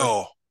you are.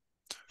 Oh,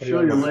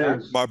 Show your my-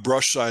 layers. my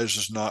brush size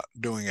is not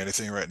doing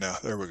anything right now.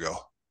 There we go.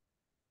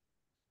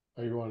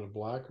 Are you on a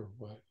black or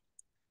what?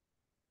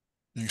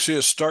 You can see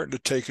it's starting to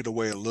take it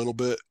away a little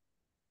bit.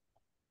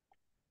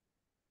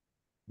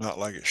 Not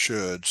like it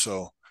should.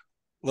 So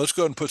let's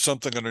go ahead and put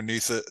something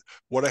underneath it.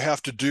 What I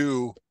have to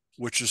do,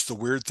 which is the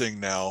weird thing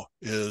now,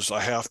 is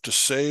I have to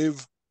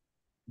save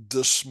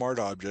this smart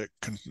object,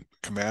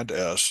 Command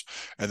S,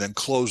 and then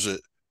close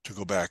it to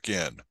go back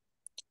in.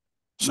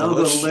 So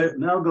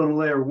Now go to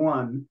layer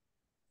 1,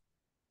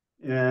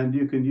 and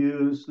you can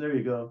use, there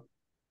you go.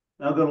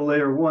 Now go to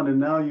layer 1 and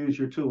now use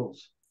your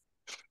tools.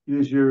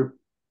 Use your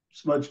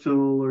smudge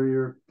tool or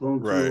your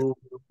clone tool,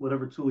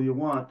 whatever tool you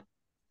want.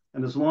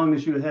 And as long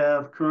as you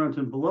have current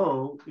and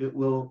below, it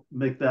will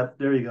make that,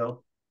 there you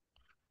go.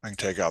 I can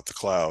take out the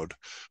cloud.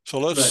 So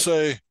let's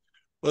say,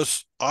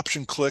 let's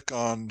option click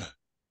on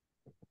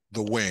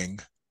the wing.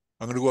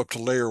 I'm going to go up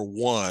to layer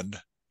 1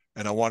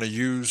 and I want to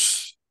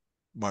use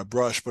my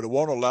brush, but it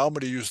won't allow me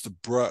to use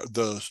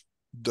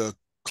the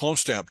clone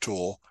stamp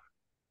tool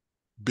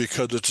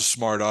because it's a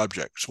smart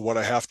object. So what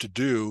I have to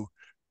do,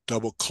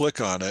 double click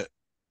on it.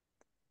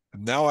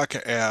 And now I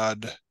can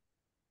add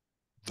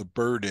the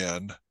bird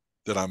in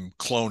that I'm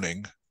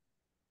cloning.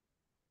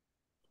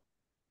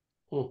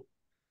 Oh.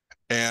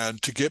 And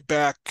to get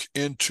back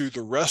into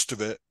the rest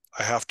of it,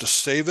 I have to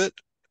save it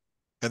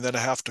and then I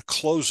have to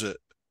close it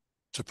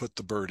to put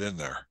the bird in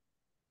there.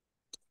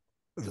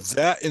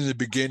 That in the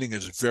beginning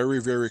is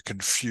very, very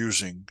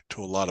confusing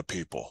to a lot of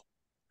people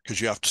because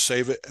you have to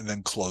save it and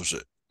then close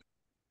it.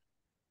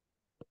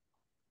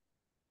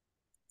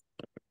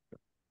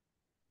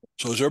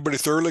 So is everybody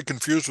thoroughly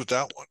confused with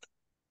that one?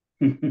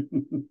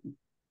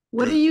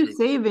 What are you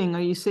saving?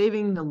 Are you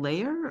saving the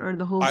layer or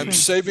the whole I'm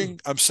thing?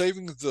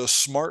 saving the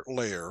smart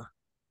layer,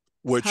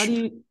 which How do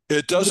you,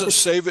 it doesn't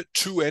save it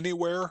to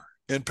anywhere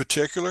in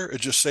particular.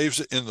 It just saves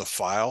it in the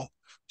file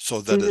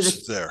so that Is it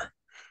it's there.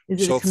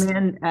 is it So a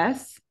Command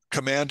S?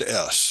 Command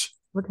S,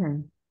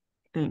 Okay,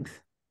 thanks.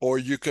 or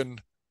you can,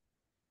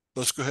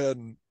 let's go ahead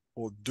and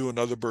we'll do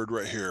another bird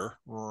right here.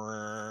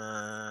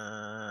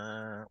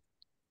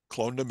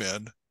 Clone them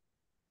in.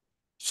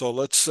 So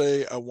let's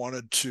say I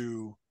wanted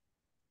to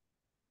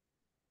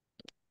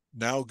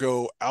now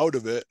go out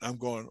of it. I'm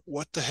going,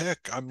 what the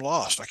heck? I'm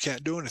lost. I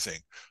can't do anything.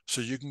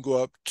 So you can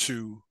go up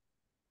to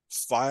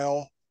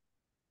File,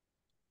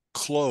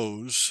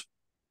 Close,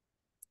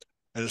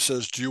 and it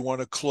says, do you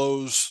want to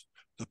close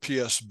the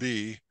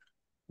PSB,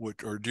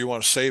 or do you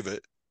want to save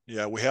it?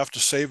 Yeah, we have to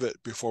save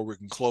it before we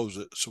can close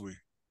it. So we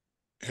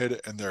hit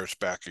it, and there it's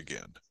back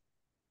again.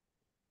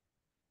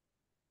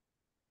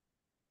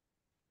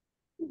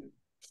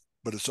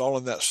 But it's all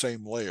in that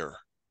same layer.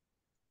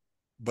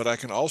 But I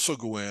can also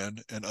go in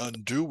and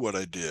undo what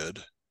I did.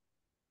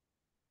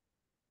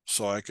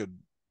 So I could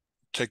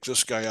take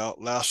this guy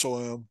out,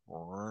 lasso him.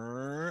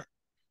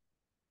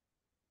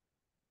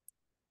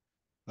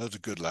 That's a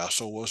good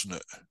lasso, wasn't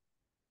it?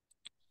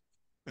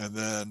 And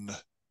then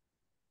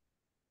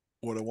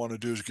what I want to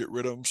do is get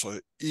rid of them. So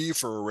E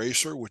for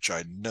eraser, which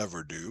I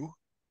never do.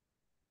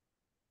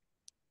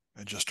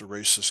 And just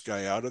erase this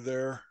guy out of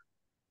there.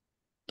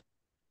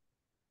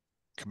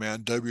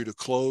 Command W to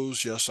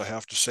close. Yes, I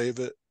have to save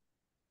it.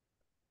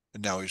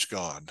 And now he's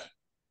gone.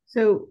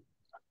 So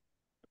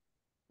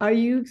are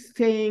you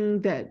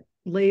saying that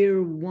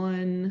layer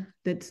 1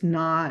 that's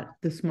not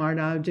the smart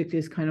object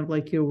is kind of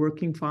like your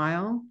working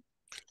file?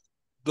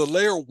 The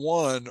layer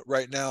 1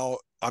 right now,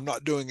 I'm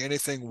not doing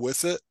anything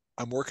with it.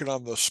 I'm working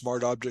on the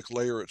smart object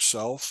layer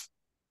itself.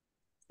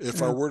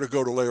 If I were to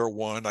go to layer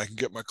 1, I can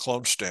get my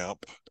clone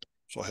stamp.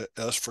 So I'll hit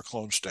S for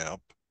clone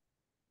stamp,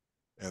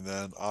 and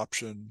then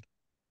option,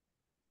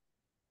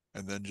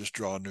 and then just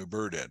draw a new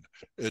bird in.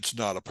 It's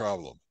not a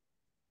problem.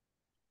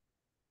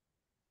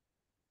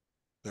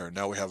 There,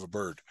 now we have a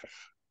bird.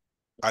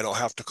 I don't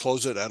have to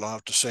close it. I don't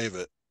have to save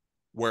it.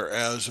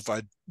 Whereas if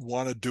I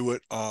want to do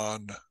it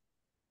on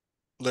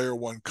layer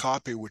 1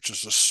 copy, which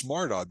is a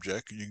smart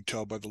object, you can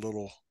tell by the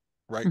little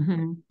right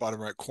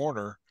bottom right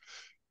corner,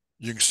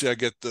 you can see I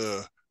get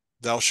the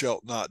thou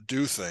shalt not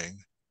do thing.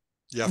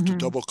 You have to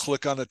double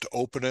click on it to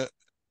open it,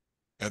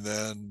 and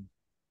then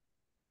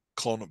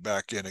clone it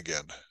back in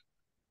again.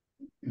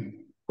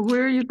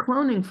 Where are you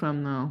cloning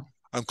from, though?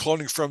 I'm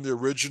cloning from the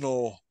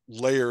original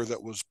layer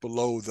that was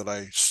below that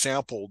I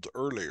sampled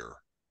earlier.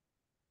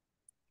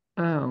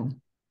 Oh,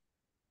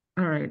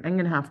 all right. I'm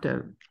gonna have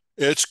to.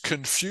 It's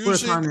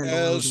confusing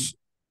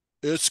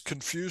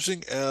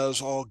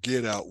as all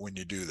get out when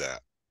you do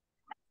that.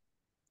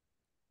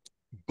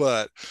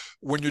 But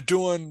when you're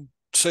doing,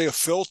 say, a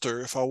filter,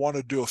 if I want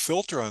to do a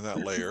filter on that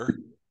layer,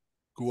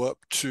 go up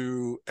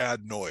to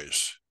add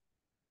noise.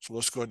 So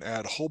let's go ahead and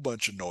add a whole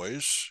bunch of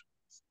noise.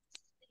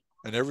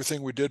 And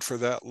everything we did for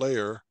that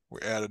layer, we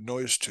added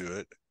noise to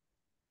it.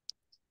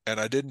 And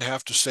I didn't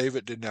have to save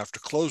it, didn't have to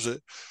close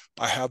it.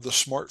 I have the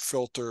smart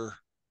filter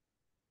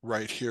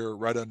right here,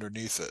 right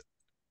underneath it.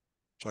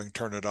 So I can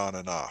turn it on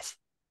and off.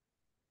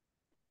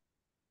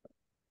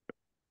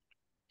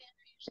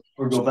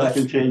 Or go back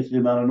and change the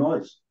amount of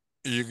noise.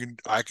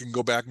 I can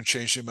go back and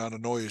change the amount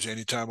of noise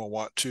anytime I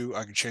want to.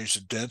 I can change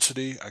the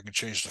density. I can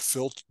change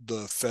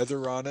the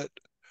feather on it.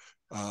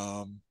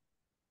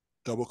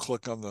 Double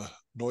click on the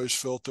noise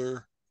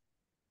filter,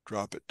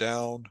 drop it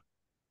down,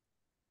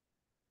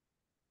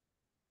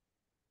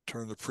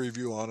 turn the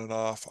preview on and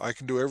off. I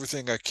can do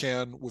everything I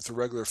can with the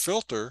regular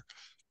filter,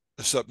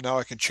 except now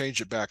I can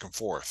change it back and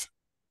forth.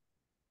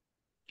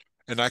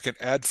 And I can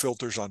add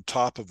filters on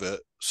top of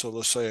it. So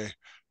let's say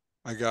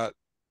I got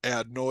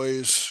add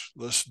noise.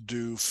 Let's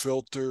do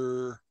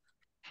filter.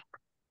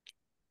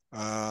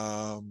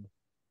 I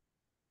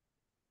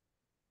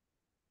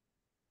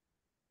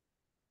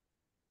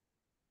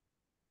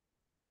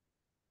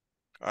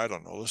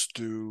don't know. Let's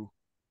do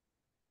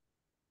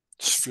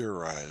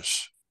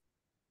spherize.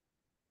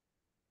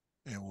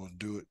 And we'll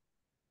do it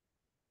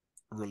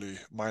really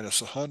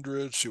minus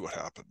 100, see what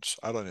happens.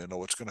 I don't even know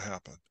what's going to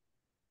happen.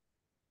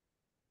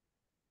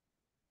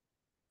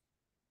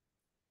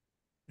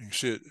 You can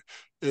see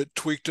it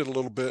tweaked it a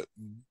little bit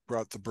and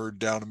brought the bird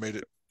down and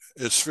it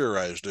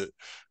spherized it,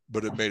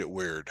 but it made it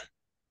weird.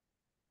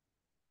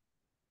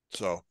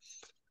 So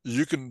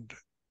you can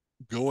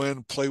go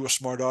in, play with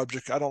smart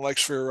object. I don't like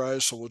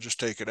spherize, so we'll just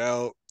take it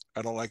out.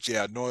 I don't like the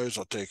add noise,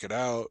 I'll take it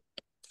out.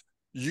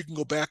 You can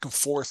go back and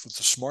forth with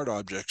the smart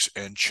objects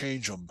and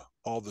change them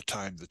all the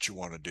time that you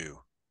want to do.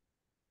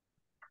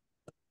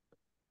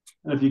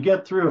 And if you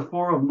get 3 or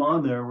 4 of them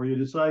on there where you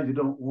decide you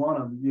don't want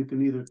them, you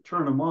can either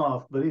turn them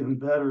off, but even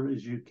better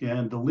is you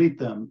can delete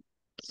them.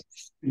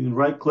 You can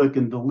right click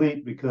and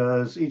delete,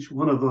 because each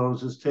one of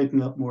those is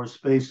taking up more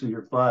space in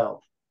your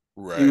file,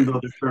 right, even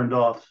though they're turned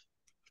off.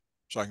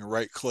 So I can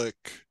right click,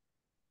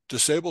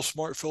 disable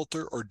smart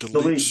filter, or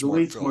delete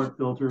smart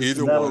filter.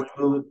 Either that'll one.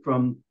 remove it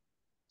from,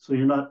 so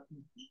you're not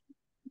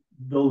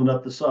building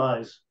up the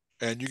size.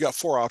 And you got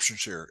 4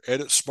 options here: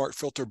 edit smart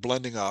filter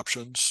blending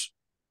options,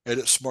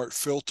 edit smart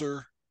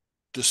filter,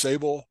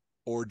 disable,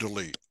 or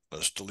delete.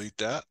 Let's delete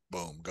that.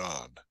 Boom,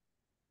 gone.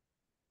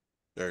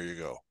 There you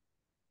go.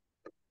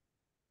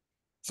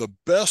 The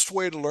best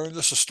way to learn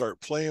this is start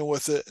playing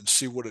with it and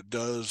see what it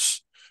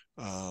does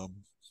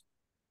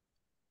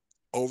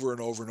over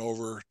and over and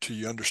over till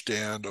you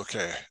understand,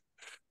 okay,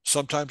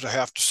 sometimes I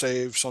have to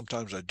save,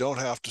 sometimes I don't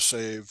have to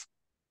save.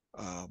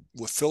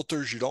 With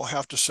filters, you don't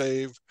have to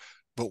save,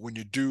 but when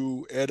you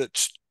do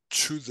edits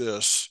to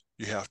this,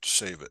 you have to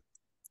save it.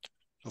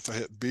 So if I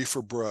hit B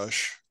for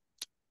brush,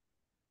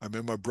 I'm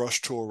in my brush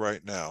tool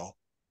right now.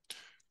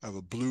 I have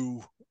a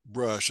blue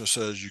brush that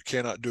says you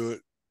cannot do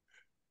it,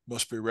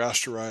 must be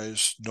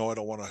rasterized. No, I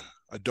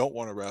don't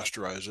want to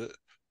rasterize it.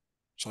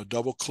 So I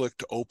double click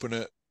to open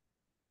it,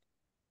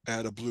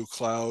 add a blue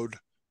cloud,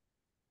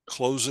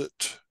 close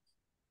it,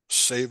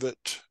 save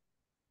it.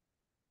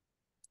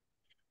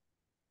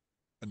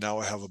 And now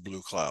I have a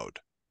blue cloud.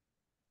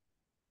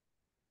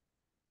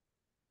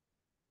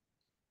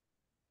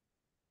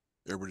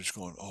 Everybody's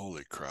going,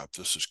 holy crap,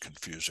 this is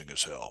confusing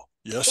as hell.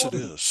 Yes, it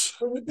is.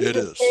 When you do It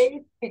the is.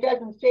 save, it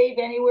doesn't save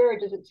anywhere, or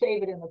does it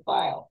save it in the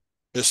file?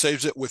 It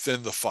saves it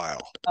within the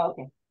file.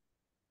 Okay.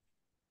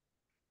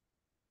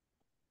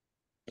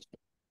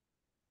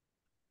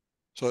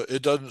 So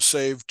it doesn't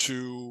save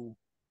to,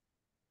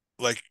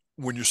 like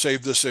when you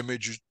save this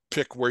image, you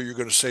pick where you're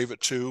going to save it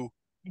to.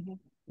 Mhm.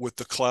 With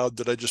the cloud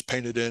that I just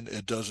painted in,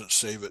 it doesn't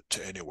save it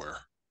to anywhere.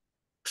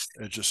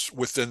 It's just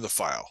within the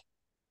file.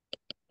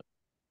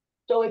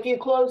 So if you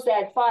close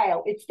that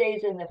file, it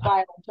stays in the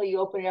file until you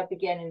open it up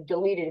again and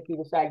delete it if you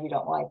decide you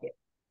don't like it.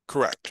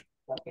 Correct.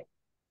 Okay.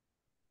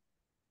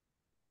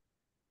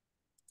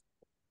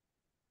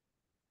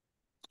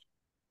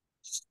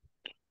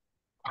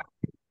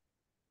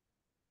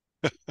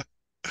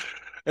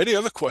 Any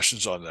other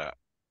questions on that?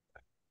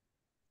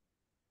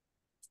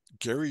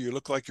 Gary, you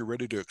look like you're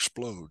ready to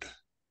explode.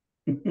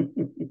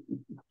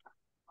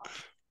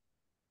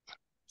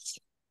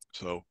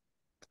 So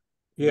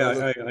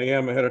Yeah, I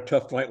am. I had a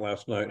tough night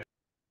last night.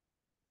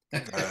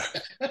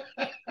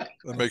 that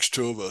makes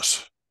two of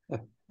us.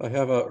 I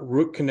have a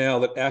root canal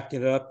that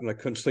acted up and I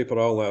couldn't sleep at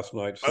all last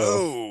night. So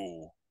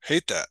Oh,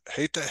 hate that.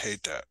 Hate that.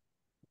 Hate that.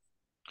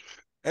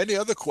 Any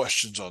other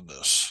questions on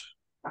this?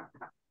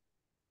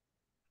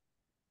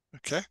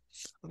 Okay.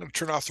 I'm going to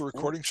turn off the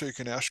recording so you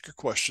can ask your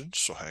questions.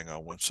 So hang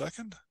on one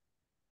second.